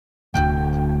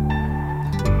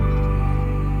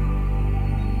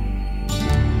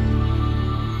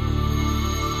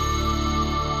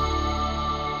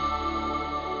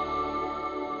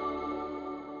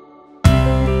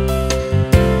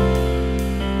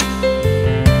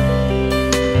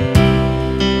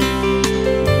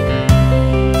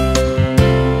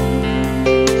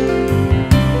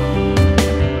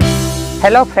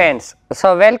Hello friends,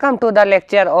 so welcome to the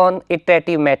lecture on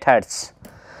iterative methods.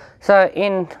 So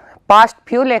in past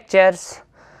few lectures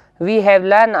we have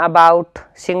learned about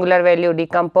singular value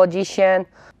decomposition,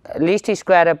 least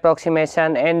square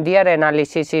approximation and their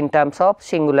analysis in terms of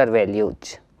singular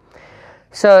values.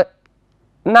 So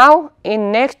now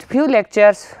in next few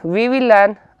lectures we will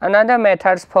learn another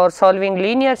methods for solving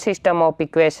linear system of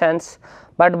equations,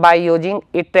 but by using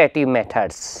iterative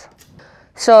methods.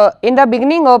 So in the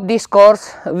beginning of this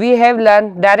course we have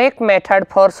learned direct method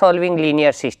for solving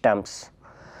linear systems.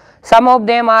 Some of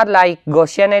them are like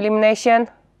Gaussian elimination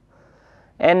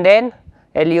and then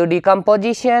LU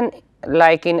decomposition.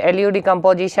 Like in LU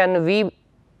decomposition we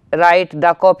write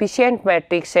the coefficient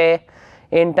matrix A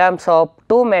in terms of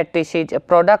two matrices, a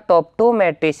product of two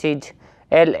matrices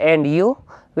L and U,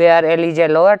 where L is a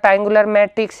lower triangular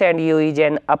matrix and U is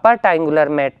an upper triangular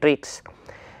matrix,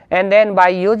 and then by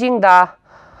using the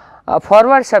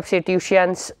forward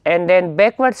substitutions and then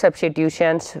backward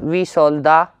substitutions we solve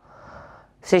the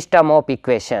system of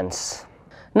equations.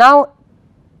 Now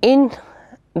in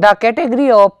the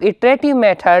category of iterative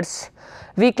methods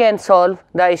we can solve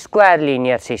the square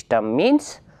linear system,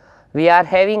 means we are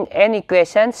having n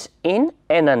equations in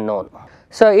n unknown.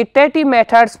 So iterative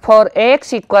methods for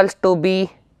Ax equals to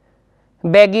b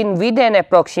begin with an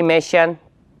approximation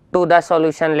to the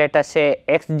solution, let us say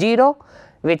x0,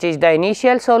 which is the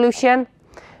initial solution,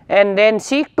 and then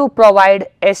seek to provide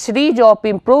a series of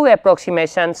improved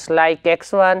approximations like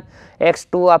x1,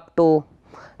 x2 up to,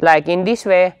 like in this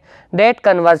way, that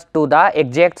converge to the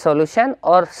exact solution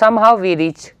or somehow we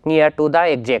reach near to the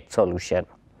exact solution.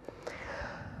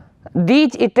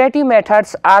 These iterative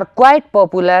methods are quite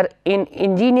popular in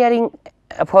engineering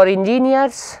for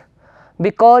engineers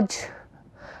because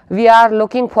we are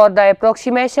looking for the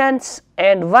approximations,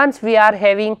 and once we are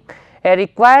having a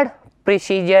required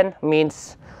precision,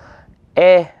 means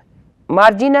a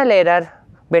marginal error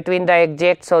between the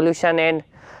exact solution and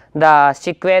the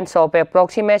sequence of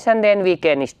approximation, then we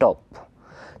can stop.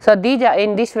 So these are,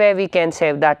 in this way we can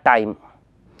save the time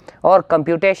or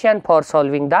computation for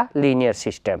solving the linear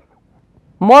system.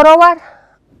 Moreover,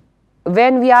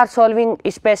 when we are solving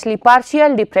especially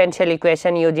partial differential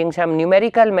equation using some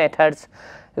numerical methods,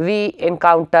 we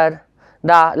encounter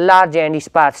the large and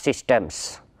sparse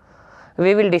systems.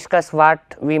 We will discuss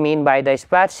what we mean by the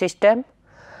sparse system,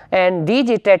 and these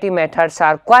iterative methods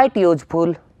are quite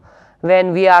useful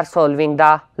when we are solving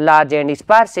the large and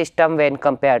sparse system when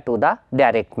compared to the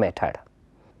direct method.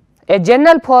 A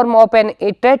general form of an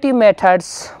iterative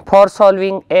methods for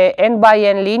solving a n by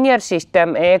n linear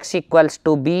system Ax equals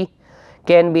to b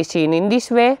can be seen in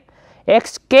this way.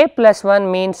 Xk plus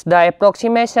 1 means the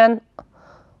approximation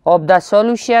of the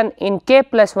solution in k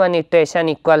plus 1 iteration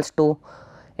equals to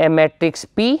a matrix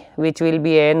P, which will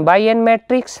be a n by n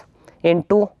matrix,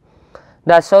 into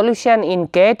the solution in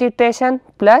kth iteration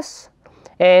plus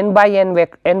a n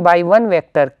by 1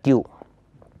 vector Q.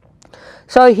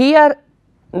 So here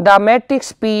the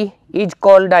matrix P is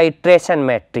called the iteration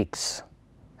matrix.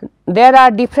 There are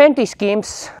different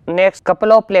schemes. Next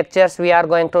couple of lectures we are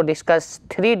going to discuss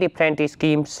 3 different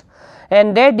schemes,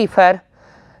 and they differ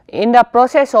in the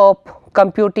process of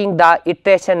computing the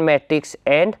iteration matrix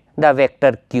and the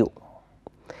vector Q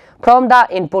from the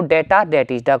input data,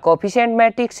 that is the coefficient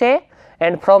matrix A,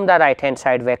 and from the right hand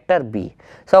side vector B.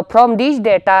 So from these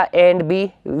data A and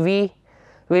B we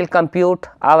will compute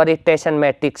our iteration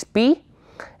matrix P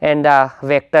and the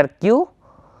vector Q,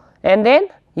 and then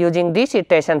using this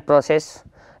iteration process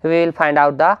we will find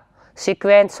out the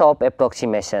sequence of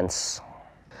approximations.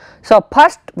 So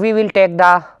first we will take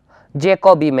the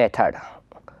Jacobi method.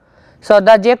 So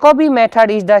the Jacobi method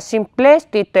is the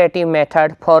simplest iterative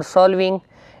method for solving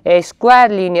a square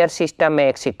linear system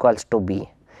Ax equals to b.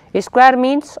 Square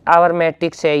means our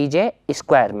matrix A is a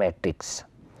square matrix.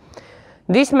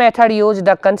 This method uses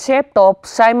the concept of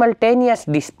simultaneous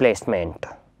displacement.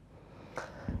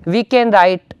 We can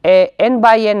write a n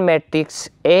by n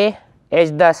matrix A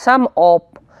as the sum of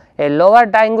a lower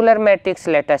triangular matrix,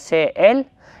 let us say L,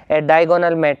 a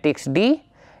diagonal matrix D,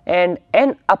 and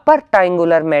an upper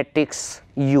triangular matrix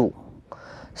U.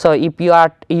 So if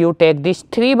you take this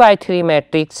 3 by 3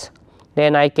 matrix,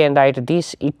 then I can write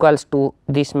this equals to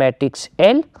this matrix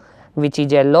L, which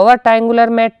is a lower triangular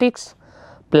matrix,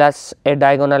 plus a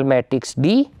diagonal matrix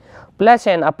D, plus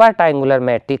an upper triangular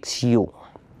matrix U.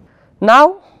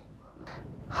 Now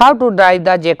how to derive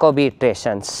the Jacobi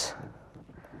iterations?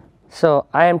 So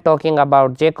I am talking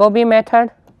about Jacobi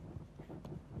method.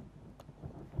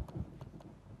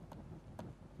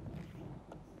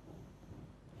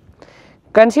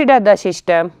 Consider the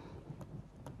system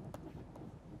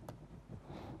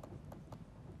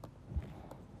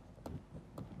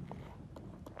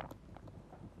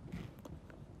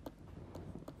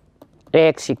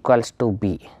Ax equals to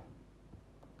b,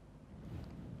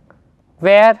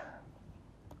 where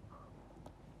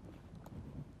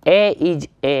A is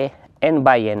a n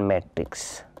by n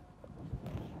matrix.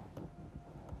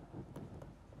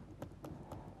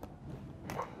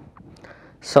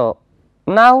 So,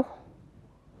 now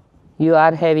you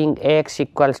are having Ax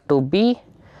equals to b,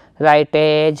 write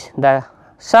as the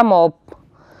sum of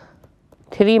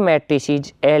 3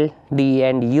 matrices L, D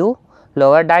and U,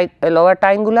 lower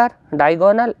triangular,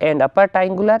 diagonal and upper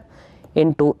triangular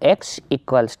into x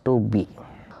equals to b,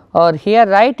 or here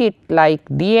write it like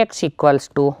dx equals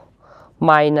to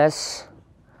minus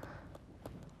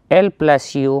L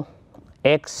plus U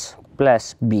x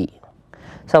plus b.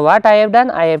 So, what I have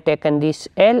done? I have taken this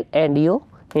L and U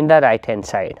in the right hand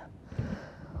side,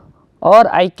 or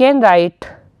I can write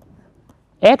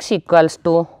x equals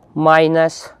to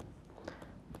minus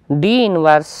d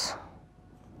inverse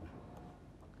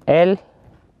L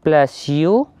plus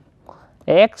U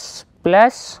x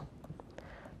plus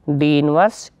d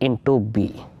inverse into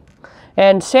b,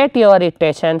 and set your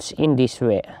iterations in this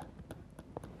way.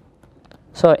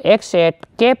 So, x at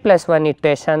k plus 1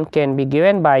 iteration can be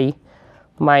given by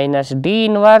minus d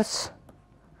inverse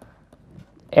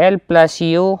L plus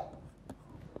U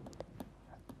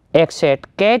x at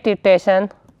kth iteration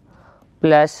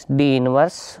plus d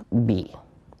inverse b,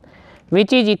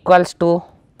 which is equals to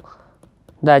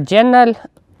the general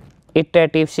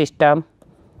iterative system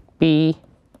p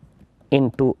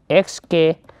into x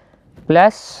k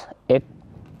plus a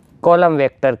column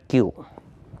vector q.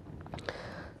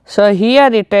 So, here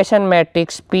iteration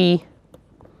matrix P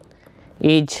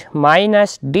is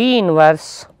minus D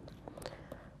inverse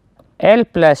L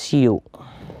plus U,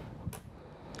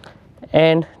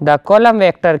 and the column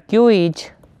vector Q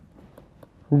is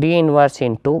D inverse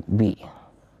into B.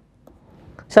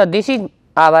 So, this is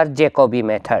our Jacobi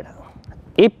method.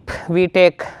 If we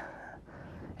take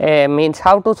means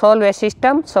how to solve a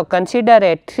system. So, consider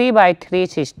a 3 by 3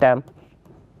 system.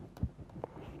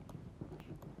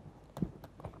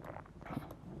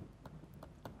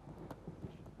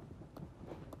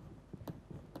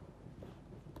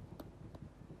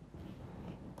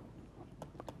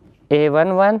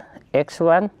 A11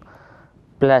 x1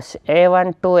 plus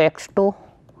A12 x2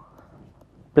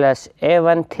 plus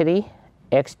A13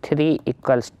 x3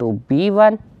 equals to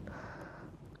B1,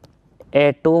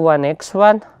 A21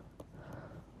 x1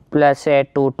 plus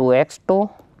A22 x2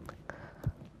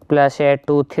 plus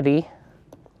A23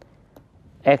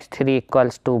 x3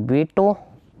 equals to B2,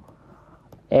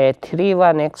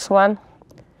 A31 x1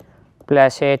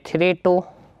 plus A32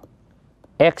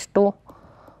 x2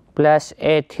 plus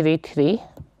A33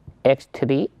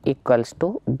 x3 equals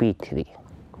to B3.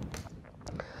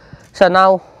 So,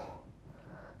 now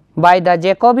by the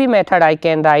Jacobi method I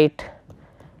can write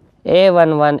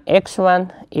A11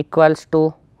 x1 equals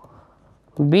to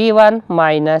B1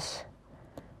 minus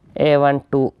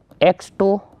A12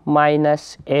 x2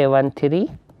 minus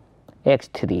A13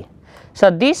 x3. So,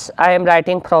 this I am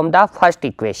writing from the first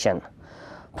equation.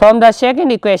 From the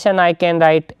second equation I can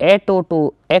write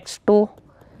A22 x2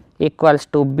 equals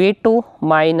to B2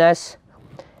 minus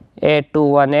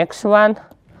A21 x1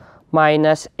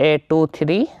 minus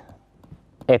A23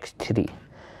 x3,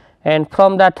 and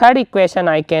from the third equation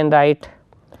I can write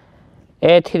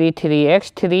A33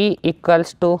 x3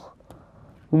 equals to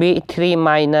B3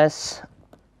 minus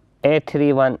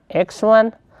A31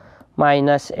 x1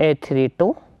 minus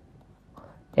A32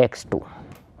 x2.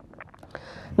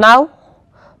 Now,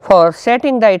 for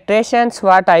setting the iterations,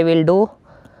 what I will do?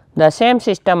 The same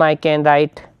system I can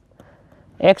write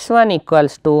x1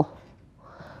 equals to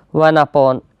 1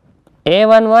 upon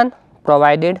A11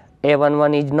 provided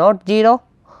A11 is not 0,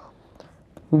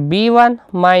 B1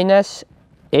 minus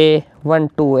A12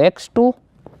 x2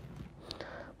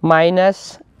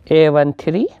 minus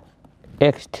A13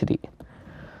 x3.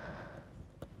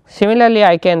 Similarly,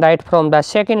 I can write from the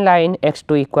second line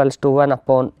x2 equals to 1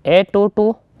 upon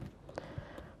A22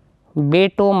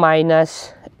 B2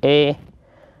 minus A21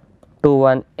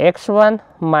 x1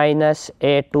 minus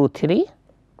A23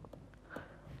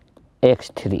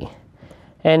 x3,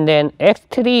 and then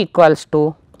x3 equals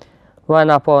to 1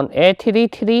 upon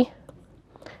A33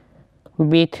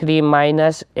 B3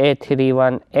 minus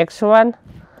A31 x1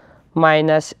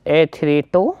 minus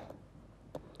A32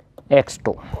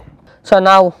 x2. So,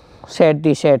 now set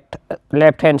this at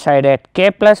left hand side at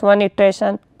k plus 1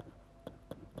 iteration,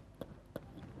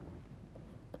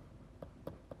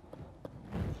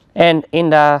 and in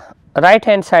the right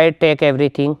hand side take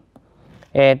everything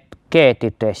at kth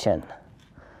iteration.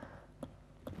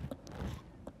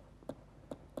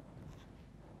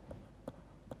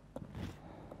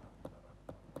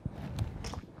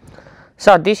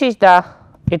 So, this is the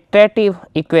iterative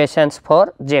equations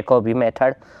for Jacobi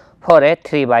method for a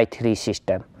 3 by 3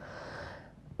 system.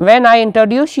 When I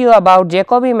introduced you about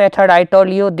Jacobi method, I told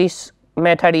you this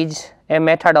method is a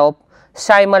method of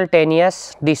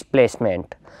simultaneous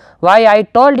displacement. Why I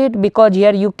told it? Because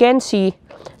here you can see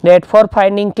that for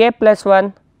finding k plus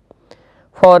 1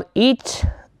 for each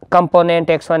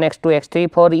component x 1, x 2, x 3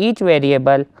 for each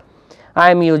variable, I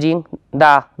am using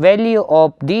the value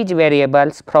of these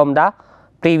variables from the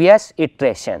previous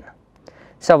iteration.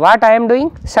 So, what I am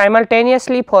doing?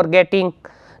 Simultaneously for getting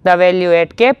the value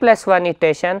at k plus 1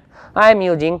 iteration, I am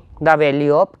using the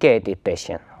value of kth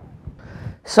iteration.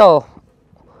 So,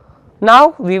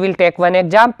 now we will take one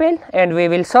example and we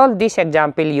will solve this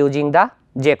example using the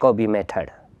Jacobi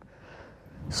method.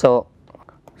 So,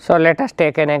 let us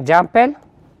take an example.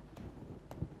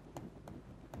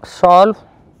 Solve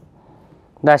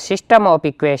the system of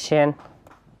equation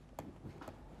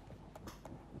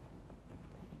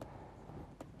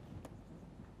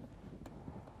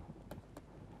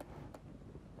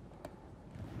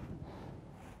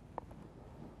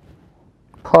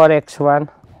for x 1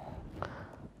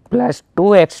 plus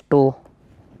 2 x 2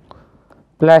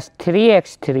 plus 3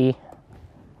 x 3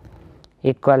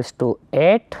 equals to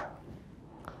 8,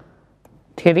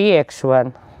 3 x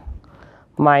 1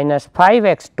 minus 5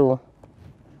 x 2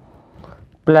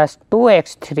 plus 2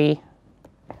 x 3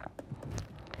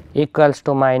 equals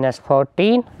to minus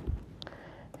 14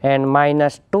 and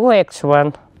minus 2 x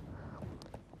 1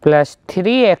 plus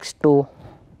 3 x 2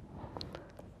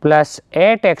 plus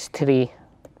 8 x 3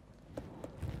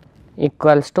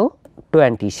 equals to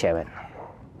 27,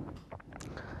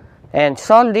 and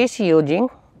solve this using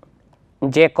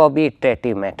Jacobi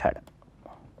iterative method.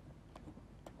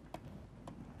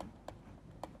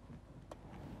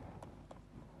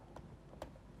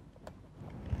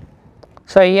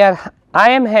 So, here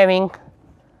I am having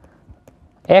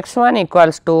x 1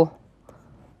 equals to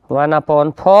 1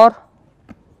 upon 4,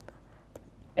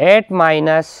 8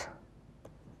 minus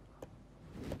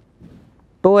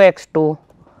 2 x 2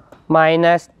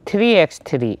 minus 3 x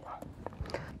 3.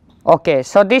 Okay,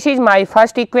 so, this is my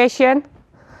first equation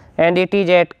and it is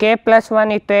at k plus 1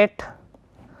 iterate,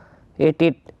 it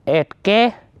is at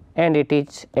k and it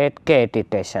is at k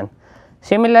iteration.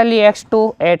 Similarly, x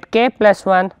 2 at k plus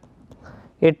 1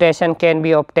 iteration can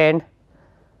be obtained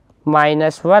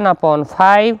minus 1 upon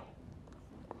 5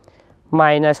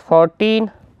 minus 14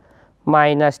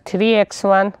 minus 3 x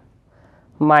 1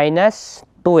 minus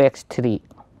 2 x 3,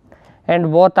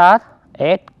 and both are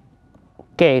at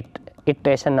k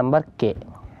iteration number k.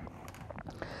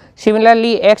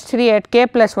 Similarly, x 3 at k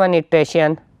plus 1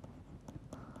 iteration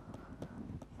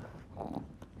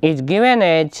is given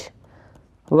as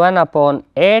 1 upon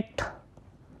 8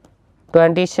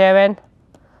 27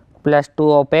 plus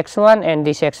 2 of x 1 and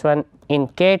this x 1 in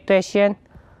k iteration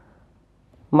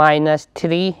minus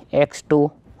 3 x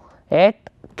 2 at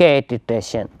k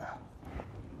iteration.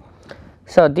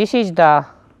 So, this is the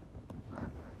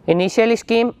initial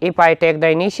scheme. If I take the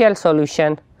initial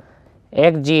solution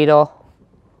x 0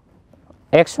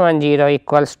 x 1 0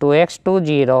 equals to x 2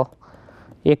 0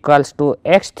 equals to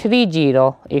x 3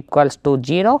 0 equals to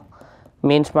 0,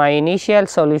 means my initial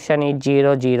solution is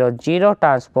 0 0 0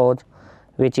 transpose,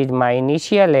 which is my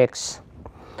initial x.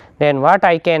 Then what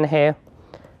I can have,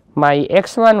 my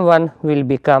x 1 1 will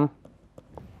become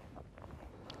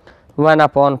 1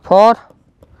 upon 4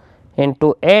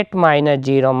 into 8 minus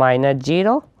 0 minus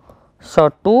 0. So,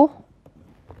 2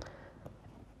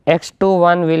 x 2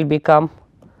 1 will become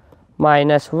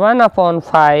minus 1 upon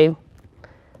 5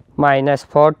 minus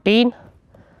 14.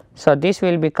 So, this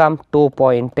will become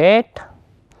 2.8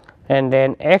 and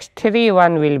then x 3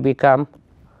 1 will become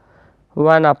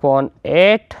 1 upon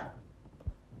 8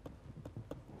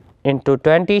 into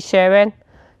 27.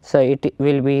 So, it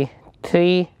will be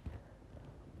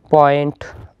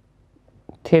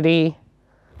 3.3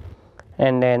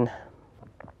 and then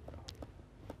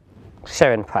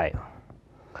 75.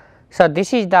 So,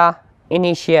 this is the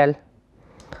initial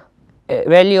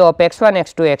value of x 1,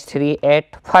 x 2, x 3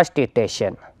 at first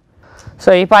iteration.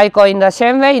 So, if I go in the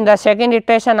same way in the second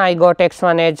iteration, I got x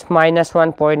 1 as minus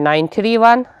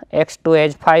 1.931, x 2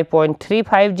 as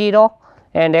 5.350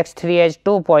 and x 3 as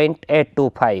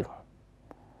 2.825.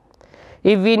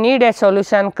 If we need a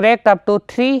solution cracked up to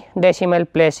 3 decimal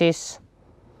places,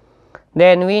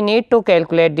 then we need to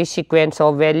calculate this sequence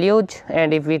of values,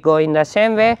 and if we go in the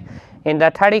same way in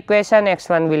the third equation, x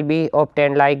 1 will be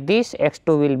obtained like this, x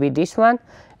 2 will be this one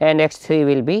and x 3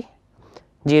 will be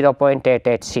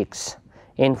 0.886.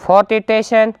 In fourth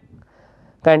iteration,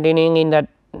 continuing in the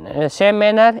same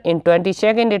manner. In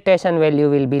 22nd iteration value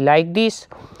will be like this,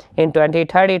 in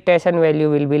 23rd iteration value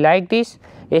will be like this.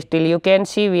 Still you can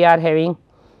see we are having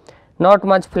not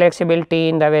much flexibility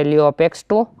in the value of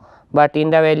x2, but in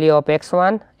the value of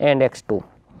x1 and x2.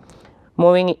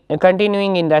 Moving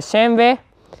continuing in the same way,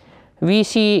 we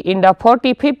see in the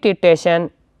 45th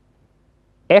iteration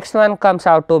x1 comes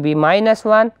out to be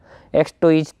 -1,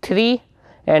 x2 is 3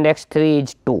 and x3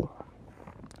 is 2,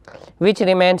 which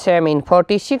remains same in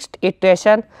 46th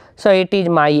iteration. So, it is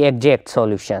my exact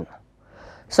solution.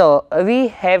 So, we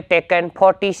have taken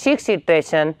 46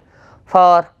 iteration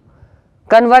for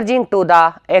converging to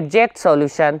the exact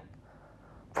solution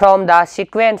from the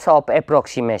sequence of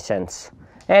approximations,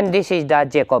 and this is the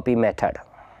Jacobi method.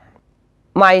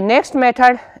 My next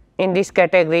method in this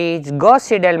category is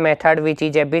Gauss-Seidel method, which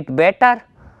is a bit better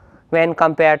when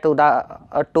compared to the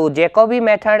Jacobi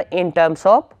method in terms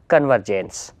of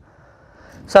convergence.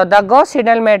 So, the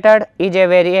Gauss-Seidel method is a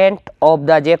variant of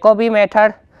the Jacobi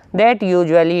method that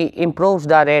usually improves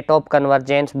the rate of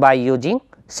convergence by using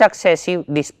successive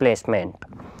displacement.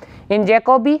 In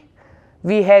Jacobi,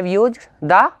 we have used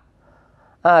the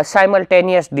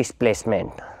simultaneous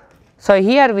displacement. So,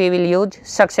 here we will use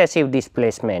successive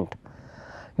displacement.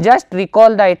 Just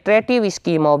recall the iterative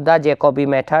scheme of the Jacobi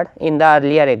method in the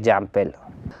earlier example.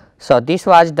 So, this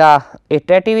was the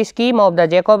iterative scheme of the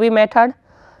Jacobi method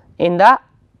in the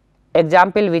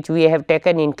example which we have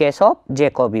taken in case of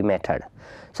Jacobi method.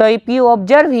 So, if you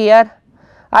observe here,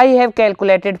 I have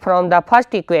calculated from the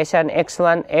first equation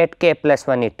x1 at k plus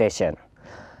 1 iteration.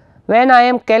 When I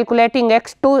am calculating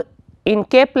x2 in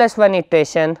k plus 1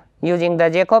 iteration using the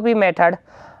Jacobi method,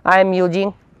 I am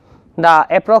using the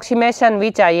approximation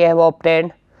which I have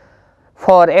obtained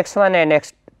for x1 and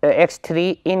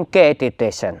x3 in kth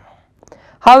iteration.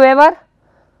 However,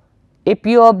 if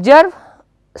you observe,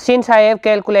 since I have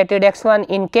calculated x1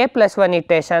 in k plus 1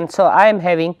 iteration, so I am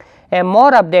having a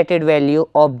more updated value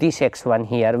of this x1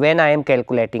 here when I am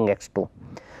calculating x2.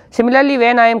 Similarly,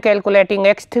 when I am calculating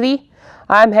x3,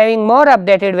 I am having more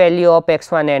updated value of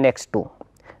x1 and x2.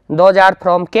 Those are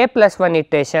from k plus 1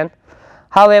 iteration.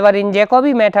 However, in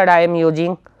Jacobi method I am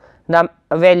using the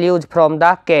values from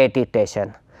the kth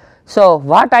iteration. So,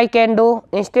 what I can do,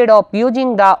 instead of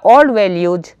using the old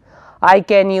values, I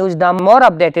can use the more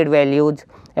updated values,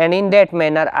 and in that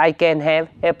manner I can have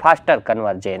a faster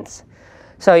convergence.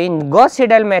 So, in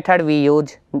Gauss-Seidel method we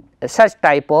use such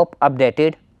type of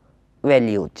updated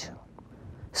values.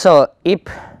 So, if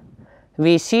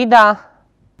we see the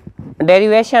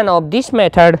derivation of this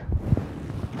method,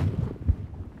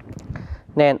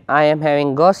 then I am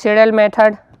having Gauss-Seidel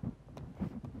method.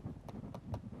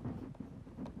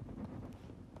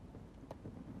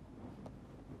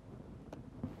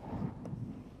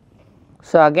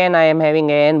 So, again I am having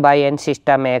a n by n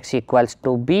system x equals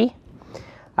to B.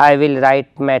 I will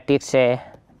write matrix A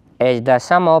as the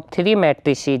sum of 3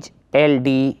 matrices L,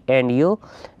 D and U,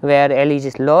 where L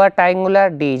is lower triangular,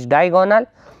 D is diagonal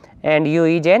and U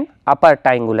is an upper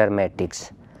triangular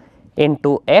matrix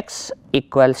into x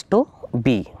equals to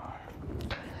B.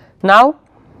 Now,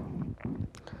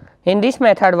 in this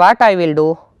method what I will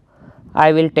do?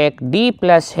 I will take D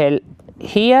plus L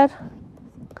here,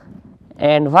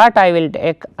 and what I will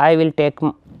take? I will take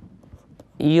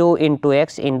U into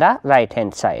x in the right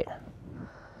hand side.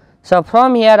 So,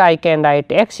 from here I can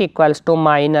write x equals to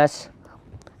minus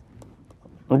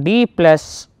D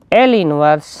plus L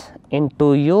inverse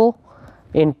into U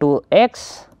into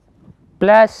x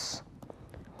plus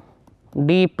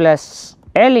D plus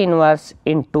L inverse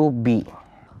into B,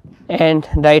 and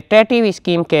the iterative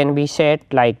scheme can be set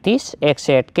like this: x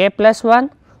at k plus 1,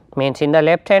 means in the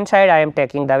left hand side I am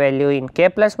taking the value in k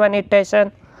plus 1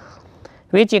 iteration,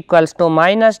 which equals to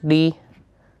minus D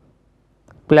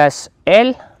plus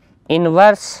L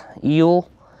inverse U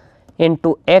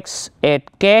into x at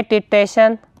kth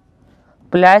iteration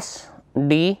plus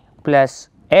D plus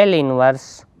L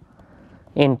inverse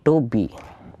into B.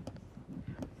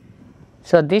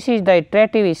 So, this is the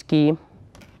iterative scheme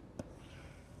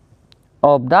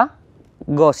of the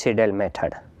Gauss-Seidel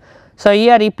method. So,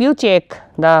 here if you check,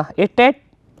 the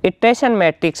iteration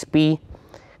matrix P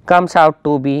comes out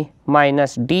to be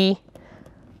minus D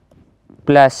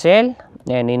plus L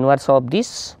and inverse of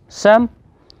this sum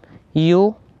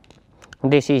U.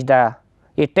 This is the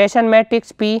iteration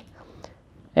matrix P,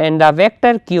 and the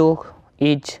vector Q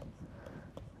is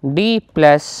D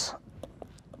plus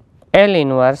L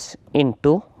inverse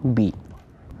into B.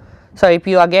 So, if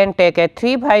you again take a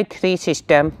 3 by 3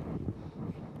 system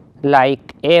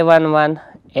like A11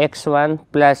 x1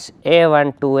 plus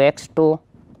A12 x2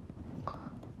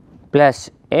 plus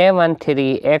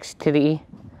A13 x3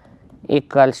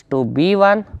 equals to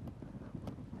B1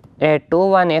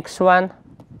 A21 x1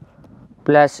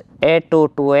 plus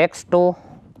A22 x2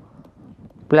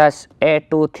 plus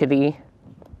A23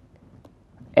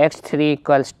 x3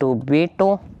 equals to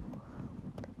B2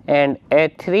 and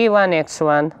A31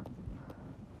 x1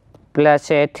 plus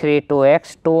A32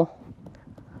 x2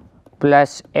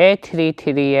 plus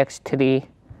A33 x3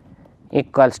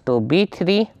 equals to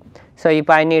B3. So, if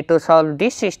I need to solve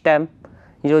this system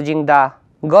using the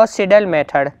Gauss-Seidel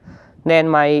method, then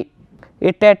my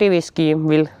iterative scheme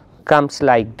will comes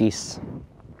like this.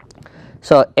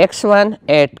 So, x1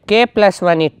 at k plus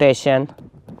 1 iteration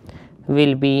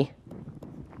will be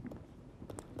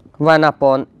 1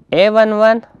 upon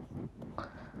A11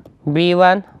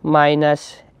 B1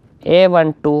 minus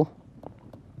A12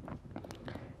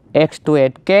 x2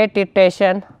 at k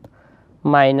iteration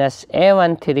minus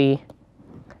A13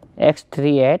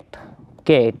 x3 at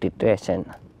k iteration.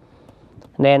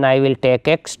 Then I will take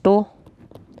x2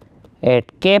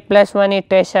 at k plus 1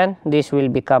 iteration, this will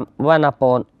become 1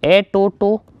 upon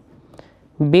A22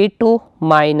 B2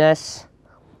 minus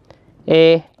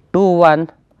A21,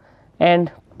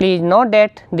 and please note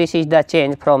that this is the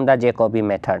change from the Jacobi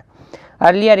method.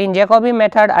 Earlier in Jacobi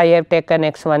method I have taken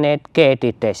x1 at k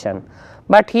iteration,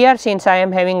 but here since I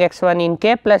am having x1 in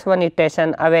k plus 1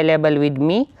 iteration available with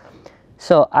me,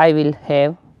 so I will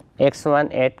have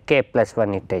x1 at k plus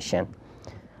 1 iteration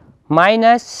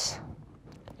minus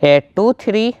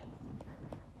A23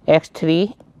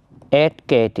 x3 at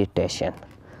k iteration,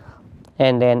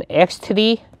 and then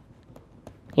x3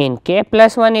 in k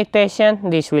plus 1 iteration,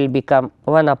 this will become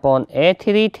 1 upon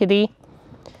A33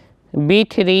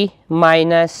 B3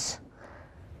 minus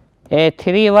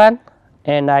A31,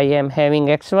 and I am having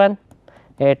x1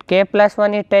 at k plus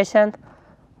 1 iteration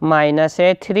minus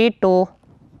A32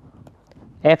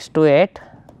 x2 at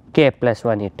k plus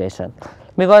 1 iteration,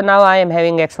 because now I am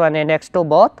having x1 and x2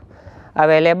 both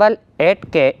available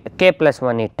at k plus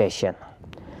 1 iteration.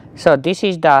 So, this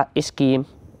is the scheme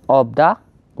of the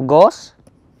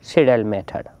Gauss-Seidel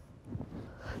method.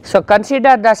 So,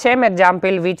 consider the same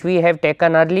example which we have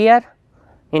taken earlier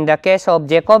in the case of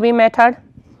Jacobi method.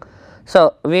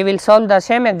 So, we will solve the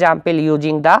same example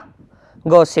using the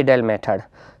Gauss-Seidel method.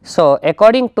 So,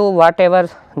 according to whatever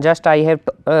just I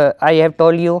have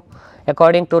told you,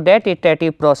 according to that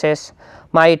iterative process,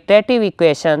 my iterative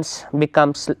equations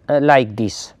becomes like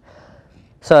this.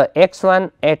 So,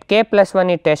 x1 at k plus 1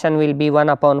 iteration will be 1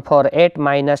 upon 4 8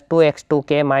 minus 2 x2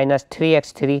 k minus 3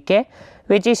 x3 k,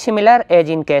 which is similar as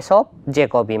in case of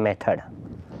Jacobi method.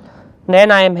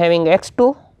 Then I am having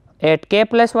x2 at k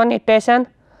plus 1 iteration,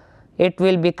 it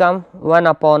will become 1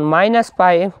 upon minus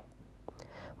 5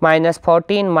 minus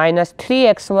 14 minus 3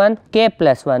 x1 k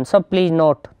plus 1. So, please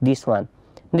note this one,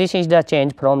 this is the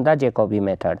change from the Jacobi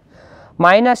method,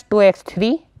 minus 2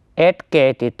 x3 at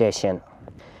k iteration.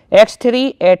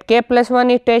 x3 at k plus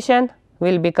 1 iteration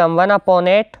will become 1 upon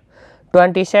 8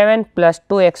 27 plus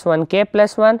 2 x1 k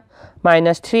plus 1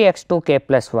 minus 3 x2 k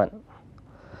plus 1.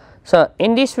 So,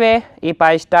 in this way if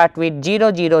I start with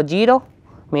 0 0 0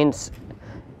 means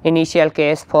initial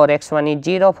case for x1 is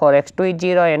 0, for x2 is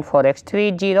 0 and for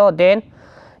x3 is 0, then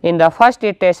in the first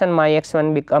iteration my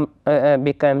x1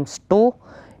 becomes 2,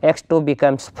 x2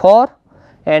 becomes 4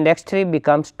 and x3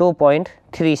 becomes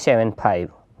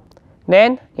 2.375.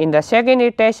 Then in the second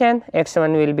iteration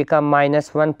x1 will become minus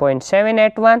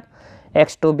 1.781,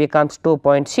 x2 becomes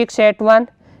 2.681,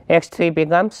 x3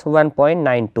 becomes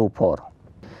 1.924.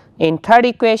 In third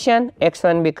equation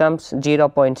x1 becomes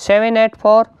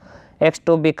 0.784,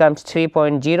 x2 becomes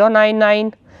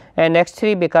 3.099 and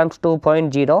x3 becomes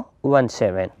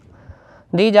 2.017.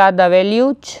 These are the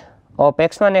values of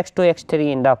x1, x2,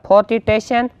 x3 in the fourth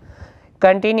iteration.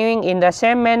 Continuing in the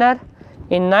same manner,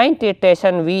 in ninth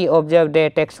iteration we observe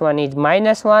that x1 is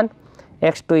minus 1,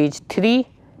 x2 is 3,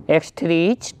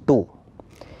 x3 is 2.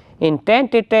 In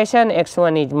 10th iteration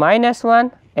x1 is minus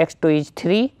 1, x2 is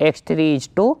 3, x3 is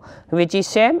 2, which is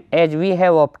same as we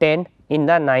have obtained in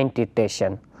the ninth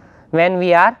iteration when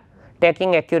we are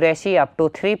taking accuracy up to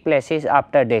 3 places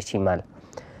after decimal.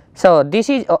 So, this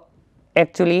is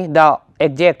actually the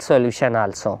exact solution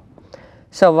also.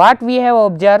 So, what we have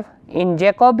observed in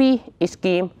Jacobi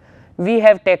scheme, we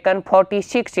have taken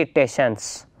 46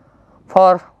 iterations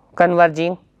for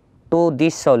converging to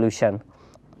this solution.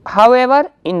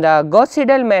 However, in the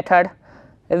Gauss-Seidel method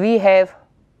we have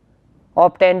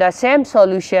obtained the same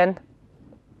solution,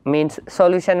 means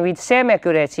solution with same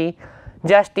accuracy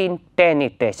just in 10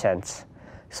 iterations.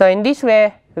 So, in this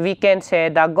way we can say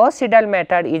the Gauss-Seidel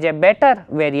method is a better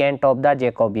variant of the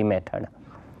Jacobi method,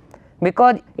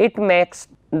 because it makes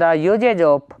the usage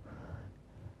of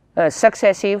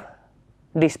successive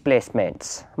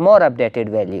displacements, more updated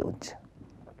values.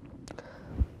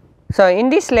 So, in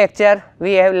this lecture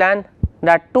we have learned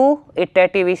the two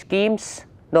iterative schemes.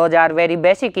 Those are very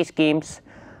basic schemes.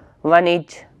 One is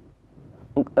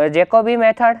Jacobi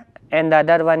method and the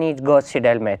other one is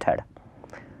Gauss-Seidel method.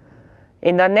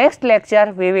 In the next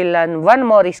lecture we will learn one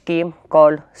more scheme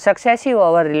called successive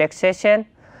over relaxation,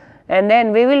 and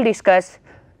then we will discuss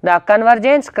the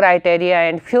convergence criteria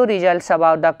and few results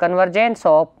about the convergence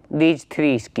of these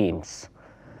three schemes.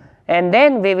 And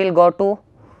then we will go to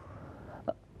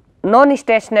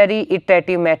non-stationary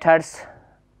iterative methods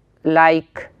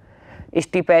like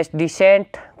steepest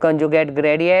descent, conjugate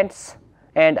gradients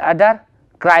and other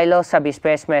Krylov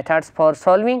subspace methods for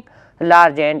solving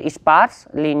large and sparse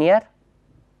linear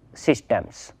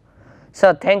systems.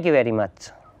 So, thank you very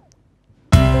much.